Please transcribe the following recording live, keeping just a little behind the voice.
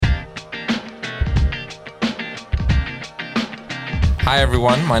Hi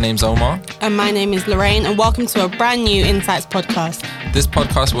everyone, my name's Omar. And my name is Lorraine, and welcome to a brand new Insights podcast. This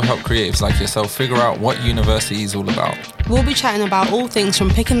podcast will help creatives like yourself figure out what university is all about. We'll be chatting about all things from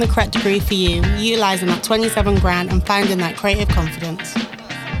picking the correct degree for you, utilising that 27 grand and finding that creative confidence.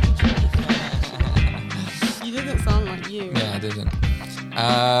 You didn't sound like you. Yeah, I didn't.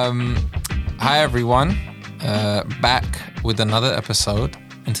 Hi everyone, back with another episode.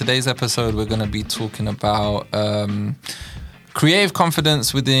 In today's episode, we're going to be talking about creative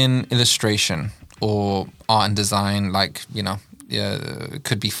confidence within illustration or art and design, it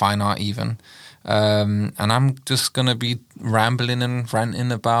could be fine art even. And I'm just going to be rambling and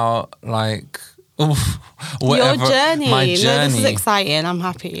ranting about whatever. Your journey. My journey. No, this is exciting. I'm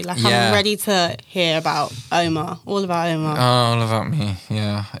happy. I'm ready to hear about Omar. All about Omar. All about me.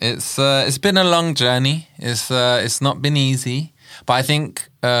 Yeah. It's been a long journey. It's not been easy. But I think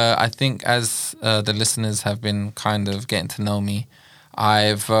as the listeners have been kind of getting to know me,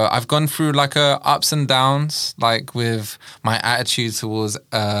 I've gone through ups and downs, with my attitude towards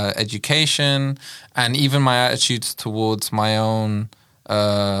education and even my attitudes towards my own,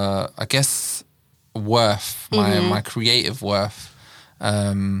 worth, my creative worth.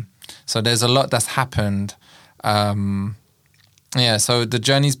 So there's a lot that's happened. So the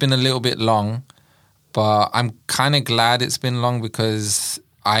journey's been a little bit long. But I'm kind of glad it's been long because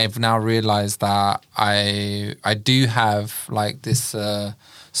I've now realized that I do have this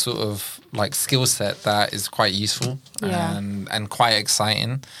sort of skill set that is quite useful and quite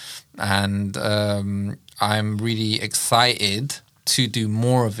exciting. And I'm really excited to do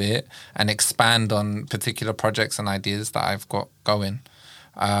more of it and expand on particular projects and ideas that I've got going.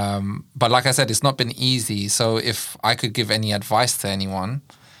 But like I said, it's not been easy. So if I could give any advice to anyone,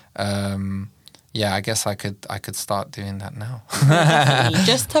 I guess I could start doing that now.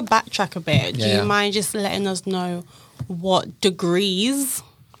 Just to backtrack a bit, do you mind just letting us know what degrees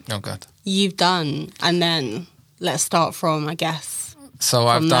you've done? And then let's start from, I guess. So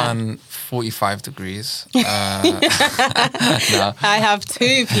I've done 45 degrees. No. I have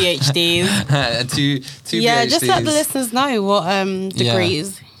 2 PhDs. two yeah, PhDs. Just let the listeners know what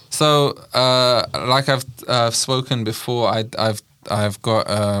degrees. Yeah. So I've spoken before, I've got...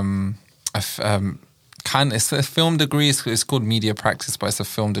 it's a film degree. It's called media practice, but it's a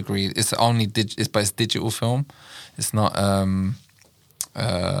film degree. It's only it's digital film. It's not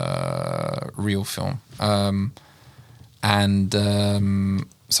real film.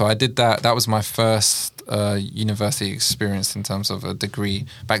 So I did that. That was my first university experience in terms of a degree.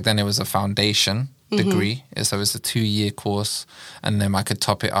 Back then, it was a foundation degree. So it's a 2-year course, and then I could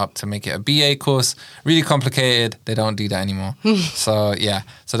top it up to make it a BA course. Really complicated. They don't do that anymore. So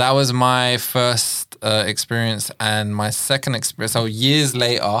that was my first experience, and my second experience. So years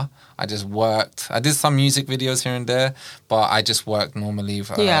later, I just worked. I did some music videos here and there, but I just worked normally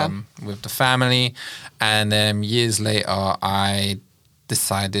with the family. And then years later, I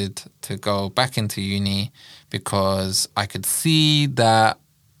decided to go back into uni because I could see that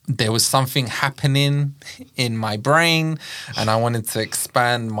there was something happening in my brain and I wanted to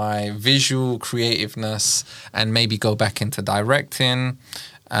expand my visual creativeness and maybe go back into directing.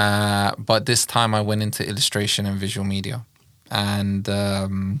 But this time I went into illustration and visual media. And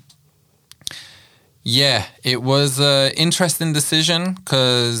it was an interesting decision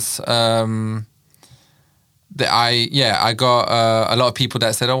because I got a lot of people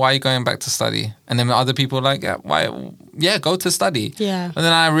that said, "Oh, why are you going back to study?" And then other people were like, "Why? Yeah, go to study." Yeah. And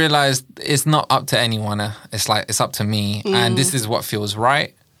then I realized it's not up to anyone. It's up to me, and this is what feels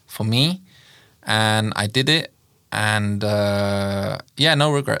right for me. And I did it, and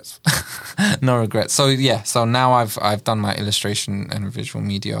no regrets, no regrets. So now I've done my illustration and visual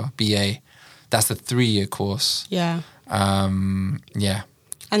media BA. That's a 3-year course. Yeah. And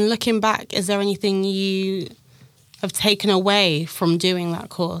looking back, is there anything you have taken away from doing that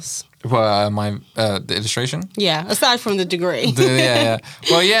course? Well, the illustration? Yeah, aside from the degree.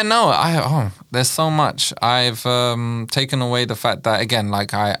 Well, there's so much. I've taken away the fact that, again,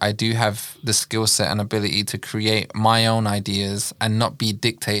 I do have the skill set and ability to create my own ideas and not be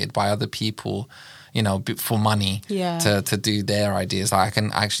dictated by other people, for money to do their ideas. I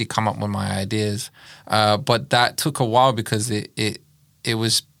can actually come up with my ideas. But that took a while because it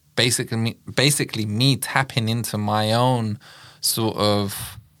was basically me tapping into my own sort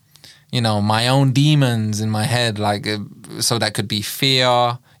of, my own demons in my head, so that could be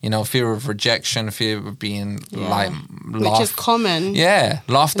fear, fear of rejection, fear of being which is common. Yeah,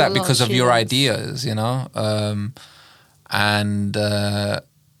 laughed at because of your ideas, and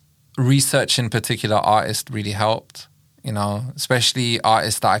researching particular artists really helped, especially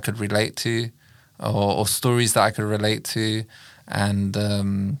artists that I could relate to or stories that I could relate to.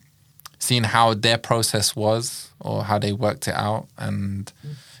 and seeing how their process was or how they worked it out. And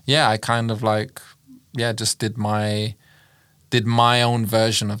I kind of like, just did my own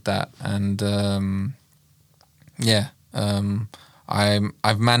version of that. And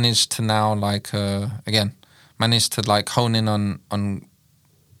I've managed to now managed to like hone in on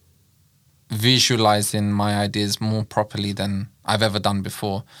visualizing my ideas more properly than I've ever done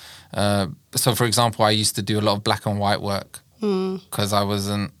before. So for example, I used to do a lot of black and white work because I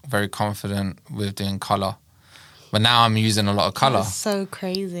wasn't very confident with doing color. But now I'm using a lot of color. That's so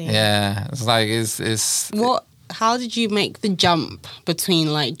crazy. Yeah. It's like, it's how did you make the jump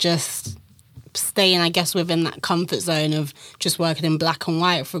between like just staying, I guess, within that comfort zone of just working in black and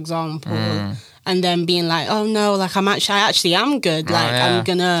white, for example, and then being like, oh no, like I actually am good. Like I'm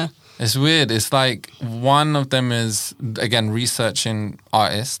gonna. It's weird. It's like one of them is, again, researching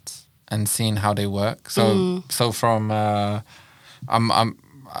artists and seeing how they work. So from I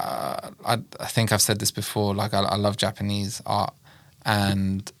think I've said this before. Like I love Japanese art,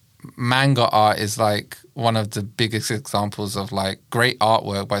 and manga art is like one of the biggest examples of like great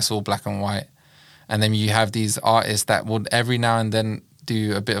artwork, but it's all black and white. And then you have these artists that would every now and then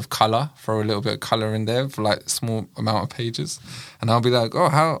do a bit of color, throw a little bit of color in there for like small amount of pages, and I'll be like, oh,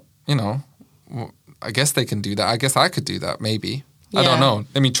 how, I guess they can do that. I guess I could do that, maybe. I don't know.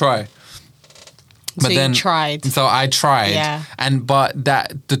 Let me try. But so then, you tried. So I tried. Yeah. But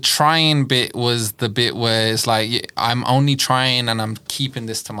the trying bit was the bit where it's like, I'm only trying and I'm keeping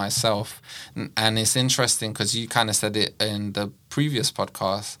this to myself. And it's interesting because you kind of said it in the previous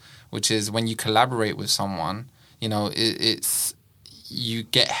podcast, which is when you collaborate with someone, it's you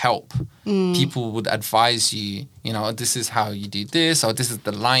get help. People would advise you, this is how you do this, or this is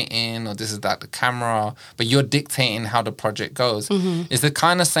the lighting, or this is the camera, but you're dictating how the project goes. It's the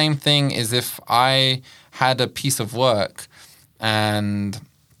kind of same thing as if I had a piece of work and,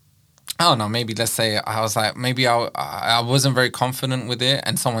 I don't know, maybe let's say I was like, maybe I wasn't very confident with it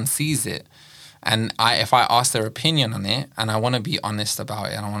and someone sees it. And if I ask their opinion on it and I want to be honest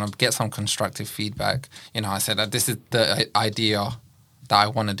about it and I want to get some constructive feedback, I said that this is the idea that I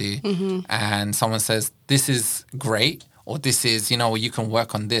want to do. And someone says, this is great, or this is, you can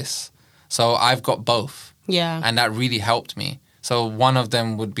work on this. So I've got both. Yeah. And that really helped me. So one of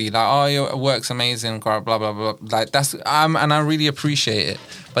them would be like, oh, your work's amazing, blah, blah, blah. Like that's, and I really appreciate it.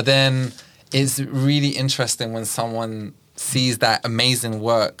 But then it's really interesting when someone sees that amazing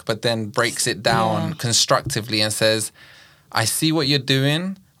work, but then breaks it down constructively and says, I see what you're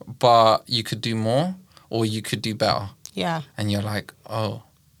doing, but you could do more or you could do better. Yeah. And you're like, oh,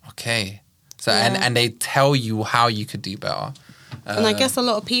 okay. So and they tell you how you could do better. And I guess a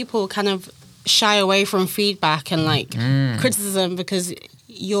lot of people kind of shy away from feedback and like criticism because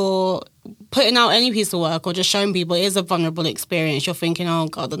you're putting out any piece of work or just showing people it is a vulnerable experience. You're thinking, oh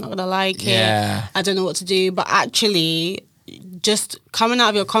God, they're not going to like it. I don't know what to do. But actually, just coming out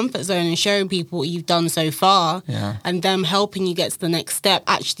of your comfort zone and showing people what you've done so far and them helping you get to the next step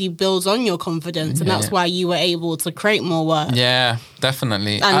actually builds on your confidence. And that's why you were able to create more work. Yeah,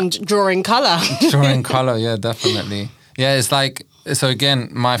 definitely. And drawing colour. Drawing colour, yeah, definitely. Yeah, it's like, so again,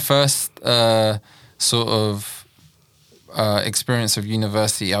 my first sort of experience of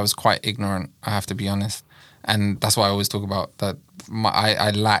university, I was quite ignorant, I have to be honest. And that's why I always talk about that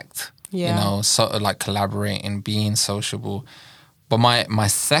I lacked, sort of like collaborating, being sociable. But my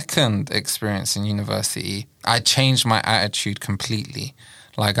second experience in university, I changed my attitude completely.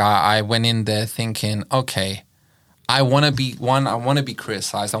 Like I went in there thinking, okay, I want to be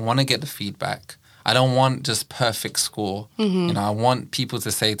criticized. I want to get the feedback. I don't want just perfect score. I want people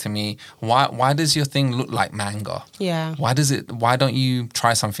to say to me, why does your thing look like manga? Yeah. Why don't you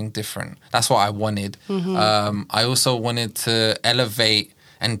try something different? That's what I wanted. I also wanted to elevate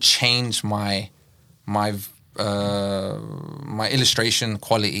and change my illustration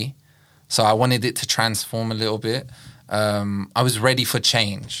quality. So I wanted it to transform a little bit. I was ready for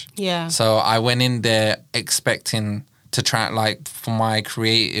change. Yeah. So I went in there expecting to try, like, for my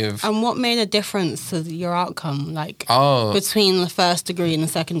creative. And what made a difference to your outcome, like, between the first degree and the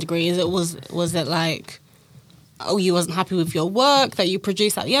second degree? Was it like, you wasn't happy with your work that you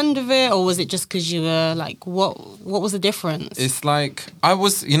produced at the end of it, or was it just because you were like, what was the difference? It's like I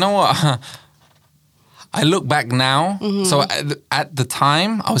was, you know what? I look back now. So at the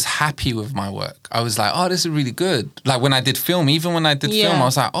time, I was happy with my work. I was like, oh, this is really good. Like when I did film, even when I did film, I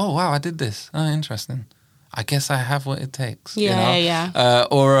was like, oh wow, I did this. Oh, interesting. I guess I have what it takes. As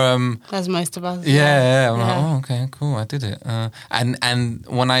most of us. I'm like, oh, okay, cool, I did it. And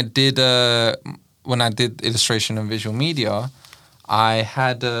when I did illustration and visual media, I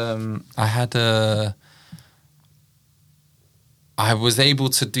had I was able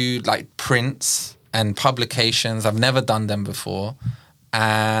to do like prints and publications. I've never done them before.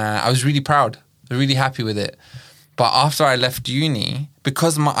 I was really proud, really happy with it. But after I left uni,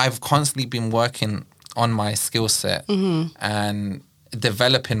 because I've constantly been working on my skill set and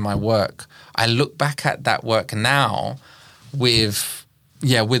developing my work, I look back at that work now with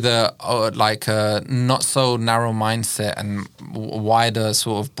a not so narrow mindset and wider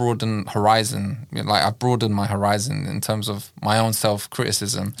sort of broadened horizon. Like I've broadened my horizon in terms of my own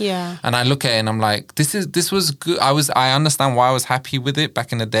self-criticism. Yeah. And I look at it and I'm like, this was good. I understand why I was happy with it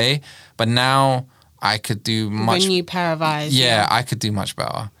back in the day, but now I could do much. A new pair of eyes. Yeah, I could do much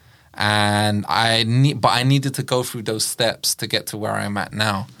better. And I needed to go through those steps to get to where I'm at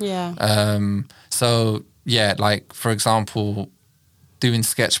now. Yeah. So yeah, like for example, doing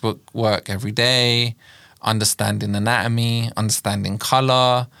sketchbook work every day, understanding anatomy, understanding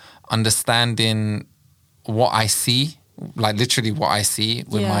color, understanding what I see, like literally what I see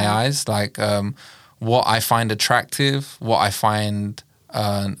with my eyes, like what I find attractive, what I find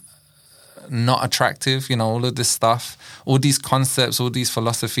not attractive, all of this stuff, all these concepts, all these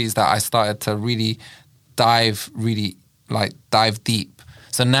philosophies that I started to really dive deep.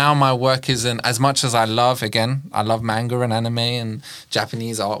 So now my work isn't, as much as I love manga and anime and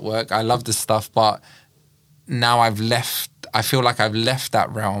Japanese artwork, I love this stuff, but now I feel like I've left that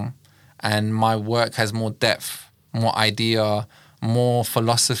realm and my work has more depth, more idea, more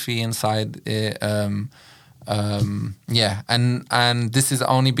philosophy inside it. And this is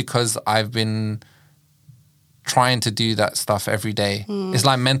only because I've been trying to do that stuff every day. It's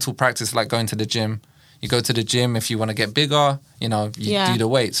like mental practice, like going to the gym. You go to the gym if you want to get bigger, you do the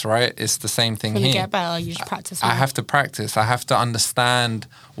weights, right? It's the same thing here. To get better, you just practice more. I have to practice. I have to understand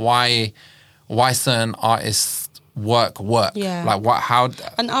why certain artists work. Yeah. Like how.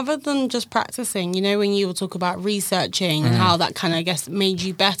 And other than just practicing, when you talk about researching and how that kind of, I guess, made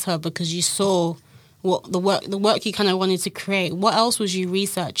you better because you saw what the work you kind of wanted to create. What else was you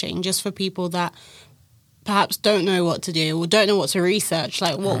researching, just for people that perhaps don't know what to do or don't know what to research?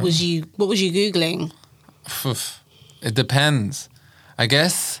 Like, what was you Googling? It depends, I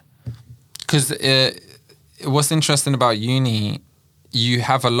guess, because what's interesting about uni, you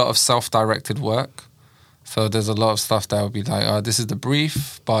have a lot of self-directed work. So there's a lot of stuff that will be like, oh, this is the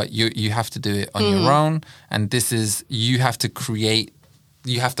brief, but you have to do it on your own, and you have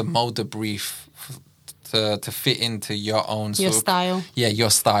to mold the brief to fit into your own style. Yeah, your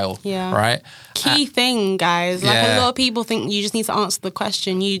style. Yeah. Right? Key thing, guys. Like a lot of people think you just need to answer the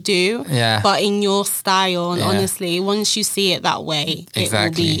question. You do. Yeah. But in your style, and honestly, once you see it that way,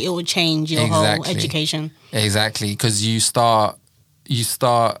 it will change your whole education. Exactly. Because you start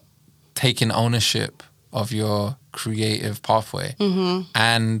taking ownership of your creative pathway.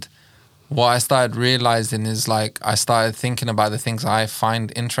 And what I started realizing is like I started thinking about the things I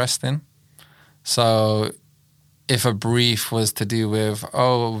find interesting. So if a brief was to do with,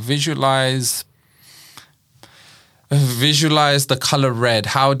 visualize the color red,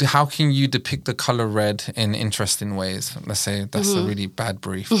 how can you depict the color red in interesting ways? Let's say that's a really bad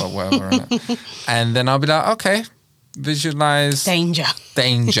brief, but whatever. And then I'll be like, okay, visualize danger.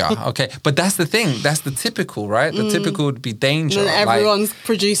 Okay, but that's the thing. That's the typical, right? The typical would be danger. And everyone's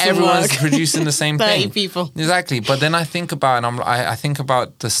producing the same 30 thing. people. Exactly. But then I think about I think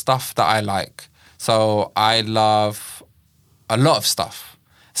about the stuff that I like. So I love a lot of stuff.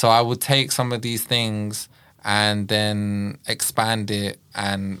 So I would take some of these things and then expand it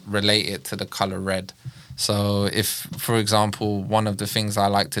and relate it to the color red. So if, for example, one of the things I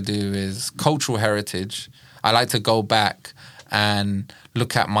like to do is cultural heritage, I like to go back and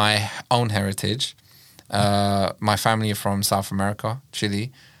look at my own heritage. My family are from South America,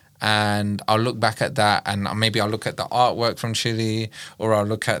 Chile. And I'll look back at that and maybe I'll look at the artwork from Chile, or I'll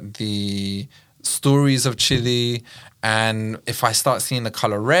look at the stories of Chile. And if I start seeing the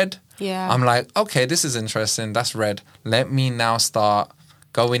color red, I'm like, okay, this is interesting. That's red. Let me now start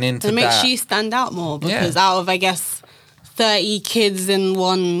going into that. It makes you stand out more because out of, I guess, 30 kids in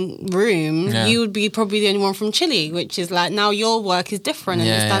one room, you would be probably the only one from Chile, which is like now your work is different and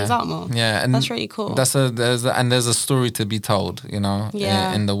it stands out more. Yeah, and that's really cool. There's a story to be told, in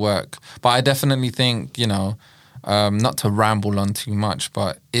the work. But I definitely think, not to ramble on too much,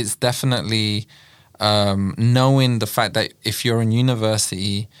 but it's definitely knowing the fact that if you're in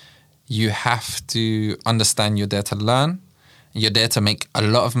university, you have to understand you're there to learn. You're there to make a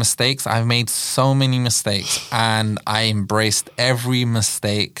lot of mistakes. I've made so many mistakes and I embraced every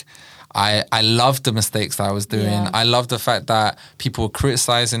mistake. I loved the mistakes that I was doing. I loved the fact that people were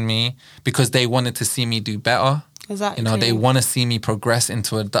criticizing me because they wanted to see me do better. Exactly. You know, they want to see me progress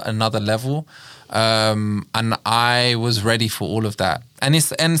into another level. And I was ready for all of that.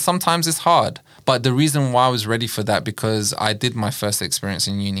 And sometimes it's hard. But the reason why I was ready for that, because I did my first experience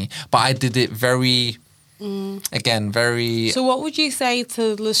in uni, but I did it very... So what would you say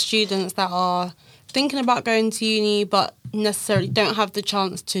to the students that are thinking about going to uni but necessarily don't have the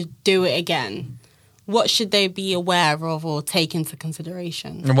chance to do it again? What should they be aware of or take into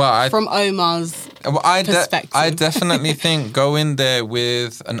consideration from Omar's perspective? I definitely think go in there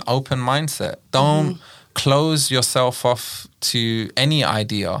with an open mindset. Don't close yourself off to any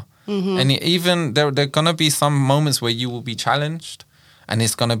idea. And even there are going to be some moments where you will be challenged and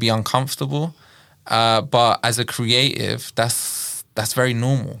it's going to be uncomfortable. But as a creative, that's very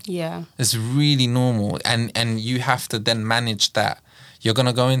normal. Yeah. It's really normal. And you have to then manage that. You're going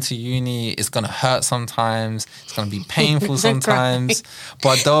to go into uni, it's going to hurt sometimes, it's going to be painful sometimes.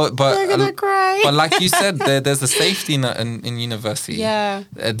 But You're going to cry. But like you said, there's a safety net in university. Yeah.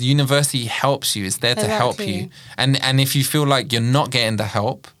 The university helps you. It's there to help you. And if you feel like you're not getting the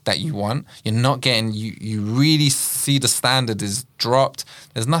help that you want, you're not getting, you really see the standard is dropped,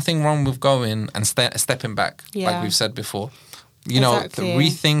 there's nothing wrong with going and stepping back, like we've said before. You know,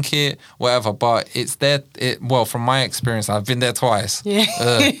 rethink it, whatever. But it's there. Well, from my experience, I've been there twice. Yeah.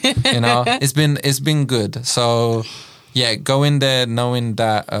 You know, it's been good. So, yeah, go in there knowing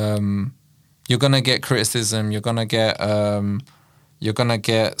that you're gonna get criticism. You're gonna get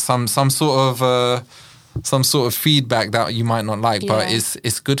some sort of feedback that you might not like. But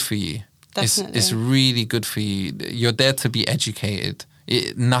it's good for you. Definitely. It's really good for you. You're there to be educated.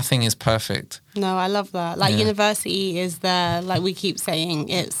 Nothing is perfect. No, I love that. Like university is there, like we keep saying,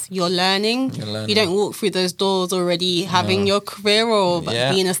 you're learning. You don't walk through those doors already having your career or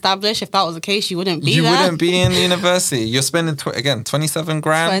being established. If that was the case, you wouldn't be there. You wouldn't be in university. You're spending, 27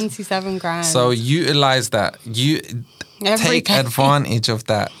 grand. 27 grand. So utilize that. Take advantage of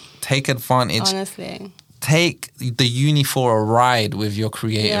that. Take advantage. Honestly. Take the uni for a ride with your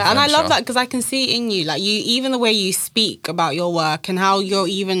creative venture. And I love that because I can see it in you. Like even the way you speak about your work and how you're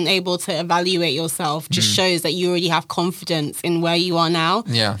even able to evaluate yourself just shows that you already have confidence in where you are now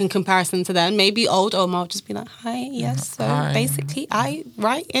in comparison to then. Maybe old Omar will just be like, hi, yes, so basically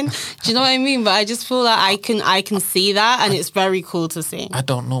right in. Do you know what I mean? But I just feel like I can see that and it's very cool to see. I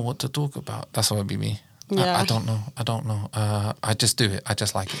don't know what to talk about. That's what would be me. Yeah. I don't know. I just do it. I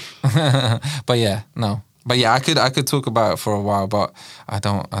just like it. But yeah, no. But yeah, I could talk about it for a while, but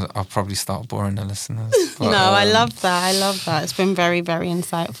I'll probably start boring the listeners. But, no, I love that. It's been very, very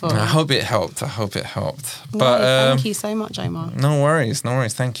insightful. I hope it helped. But thank you so much, Omar. No worries.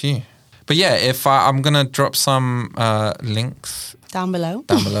 Thank you. But yeah, if I'm gonna drop some links down below,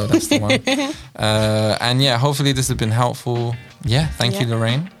 that's the one. And yeah, hopefully this has been helpful. Yeah, thank you,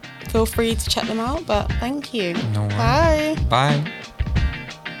 Lorraine. Feel free to check them out, but thank you. No worries. Bye.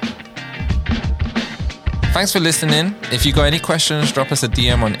 Thanks for listening. If you got any questions, drop us a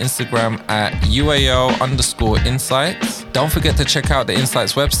DM on Instagram at UAL_insights. Don't forget to check out the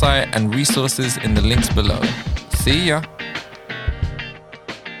Insights website and resources in the links below. See ya.